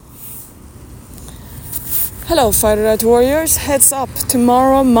Hello Fighter Diet Warriors, heads up,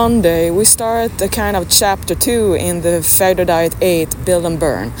 tomorrow Monday we start the kind of chapter 2 in the Fighter Diet 8 Build and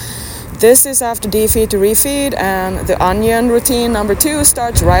Burn. This is after defeat to refeed, and the onion routine number 2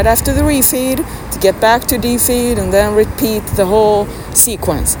 starts right after the refeed to get back to defeat and then repeat the whole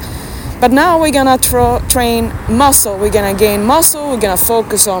sequence. But now we're gonna train muscle, we're gonna gain muscle, we're gonna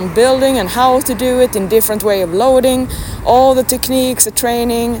focus on building and how to do it in different way of loading, all the techniques, the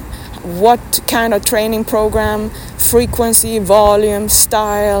training, what kind of training program, frequency, volume,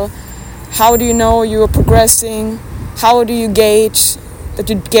 style, how do you know you are progressing, how do you gauge that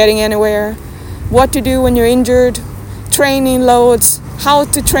you're getting anywhere, what to do when you're injured, training loads, how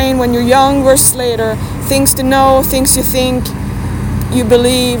to train when you're young versus later, things to know, things you think, you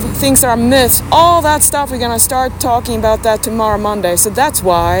believe, things that are myths, all that stuff. We're gonna start talking about that tomorrow Monday. So that's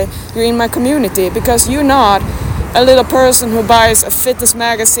why you're in my community, because you're not a little person who buys a fitness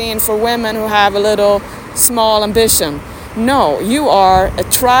magazine for women who have a little small ambition. No, you are a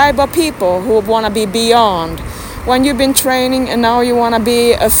tribe of people who want to be beyond. When you've been training and now you want to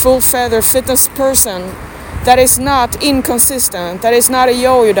be a full-feather fitness person that is not inconsistent, that is not a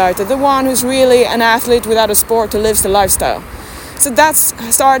yo-yo dieter, the one who's really an athlete without a sport who lives the lifestyle. So that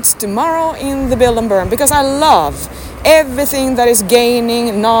starts tomorrow in the Build and Burn, because I love everything that is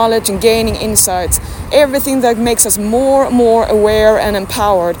gaining knowledge and gaining insights, everything that makes us more aware and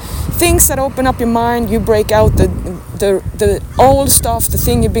empowered, things that open up your mind. You break out the old stuff, the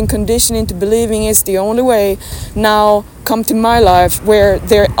thing you've been conditioned into believing is the only way. Now come to my life where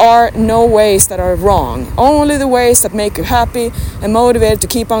there are no ways that are wrong, only the ways that make you happy and motivated to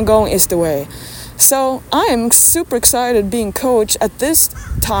keep on going is the way. So I am super excited being coach at this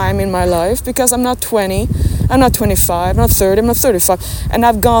time in my life, because I'm not 20, I'm not 25, I'm not 30, I'm not 35, and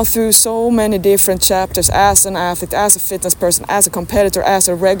I've gone through so many different chapters as an athlete, as a fitness person, as a competitor, as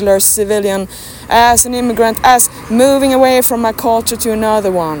a regular civilian, as an immigrant, as moving away from my culture to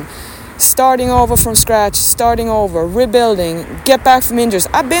another one, starting over from scratch, starting over, rebuilding, get back from injuries.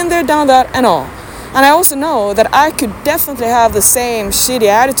 I've been there, done that and all. And I also know that I could definitely have the same shitty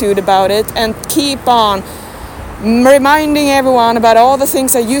attitude about it and keep on reminding everyone about all the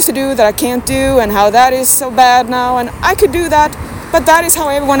things I used to do that I can't do and how that is so bad now. And I could do that, but that is how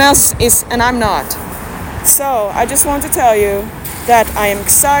everyone else is and I'm not. So I just want to tell you that I am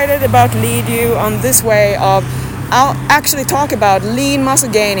excited about lead you on this way of, I'll actually talk about lean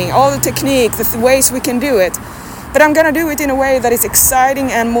muscle gaining, all the technique, the ways we can do it. But I'm going to do it in a way that is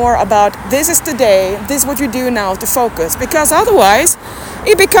exciting and more about this is the day, this is what you do now to focus. Because otherwise,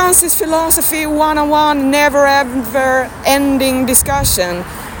 it becomes this philosophy, one-on-one, never-ever ending discussion.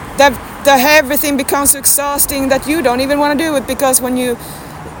 That everything becomes so exhausting that you don't even want to do it. Because when you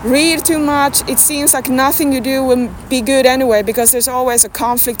read too much, it seems like nothing you do will be good anyway, because there's always a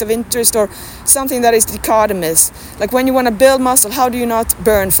conflict of interest or something that is dichotomous. Like when you want to build muscle, how do you not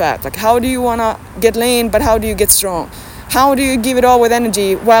burn fat? Like how do you want to get lean, but how do you get strong? How do you give it all with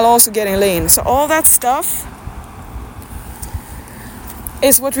energy while also getting lean? So all that stuff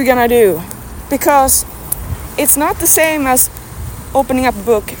is what we're gonna do, because it's not the same as opening up a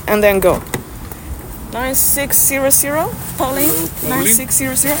book and then go. 9600, Pauline?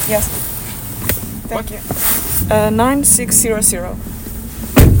 9600, yes. Thank you. 9600.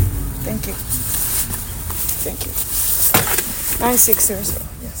 Thank you. Thank you. 9600,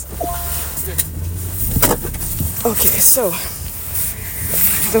 yes. Okay, so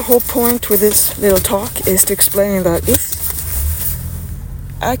the whole point with this little talk is to explain that if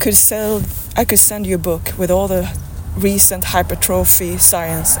I could send you a book with all the recent hypertrophy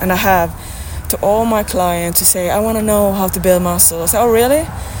science, and I have, to all my clients to say, I want to know how to build muscle. I say, oh really?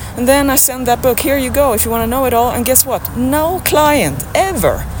 And then I send that book, here you go, if you want to know it all. And guess what? No client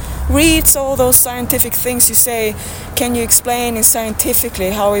ever reads all those scientific things you say, can you explain it scientifically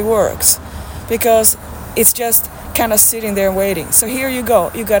how it works? Because it's just kind of sitting there waiting. So here you go.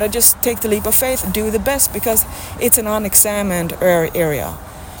 You got to just take the leap of faith, do the best, because it's an unexamined area.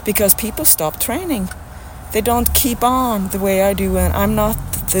 Because people stop training. They don't keep on the way I do, and I'm not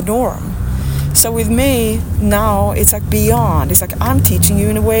the norm. So with me now, it's like beyond. It's like I'm teaching you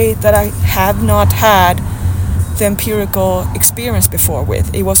in a way that I have not had the empirical experience before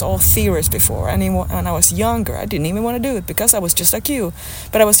with. It was all theories before. And when I was younger, I didn't even want to do it because I was just like you.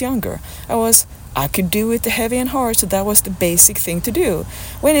 But I was younger. I could do it the heavy and hard, so that was the basic thing to do.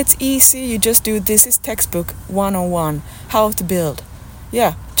 When it's easy, you just do this is textbook 101, how to build.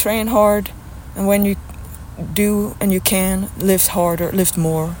 Yeah, train hard, and when you do and you can, lift harder, lift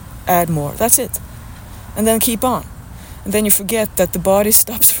more, add more. That's it. And then keep on. And then you forget that the body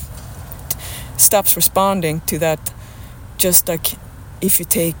stops responding to that just like if you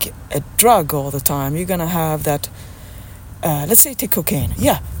take a drug all the time, you're gonna have that. Let's say you take cocaine.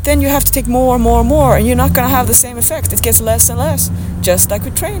 Yeah, then you have to take more and more and more, and you're not gonna have the same effect. It gets less and less. Just like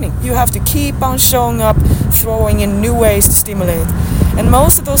with training, you have to keep on showing up, throwing in new ways to stimulate. And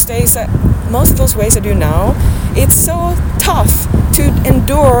most of those ways I do now, it's so tough to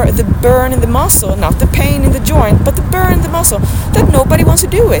endure the burn in the muscle, not the pain in the joint, but the burn in the muscle, that nobody wants to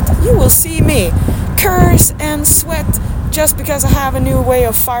do it. You will see me curse and sweat just because I have a new way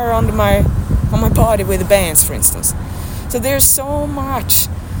of fire on my body with the bands, for instance. So there's so much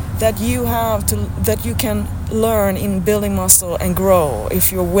that you can learn in building muscle and grow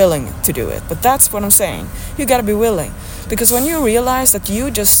if you're willing to do it. But that's what I'm saying. You got to be willing, because when you realize that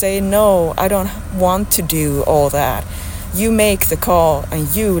you just say no, I don't want to do all that, you make the call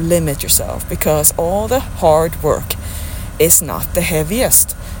and you limit yourself, because all the hard work is not the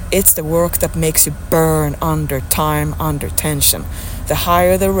heaviest. It's the work that makes you burn under time, under tension. The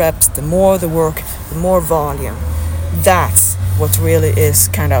higher the reps, the more the work, the more volume. That's what really is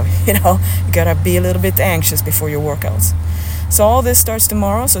kind of, you gotta be a little bit anxious before your workouts. So all this starts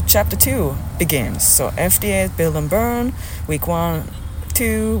tomorrow, so chapter 2 begins. So FD8, build and burn, week 1,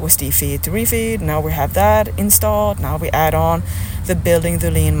 2 was defeat to refeed. Now we have that installed. Now we add on the building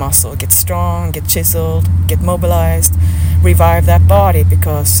the lean muscle. Get strong, get chiseled, get mobilized, revive that body,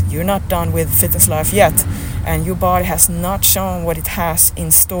 because you're not done with fitness life yet. And your body has not shown what it has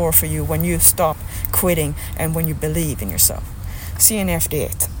in store for you when you stop quitting and when you believe in yourself. See you in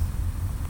FD8.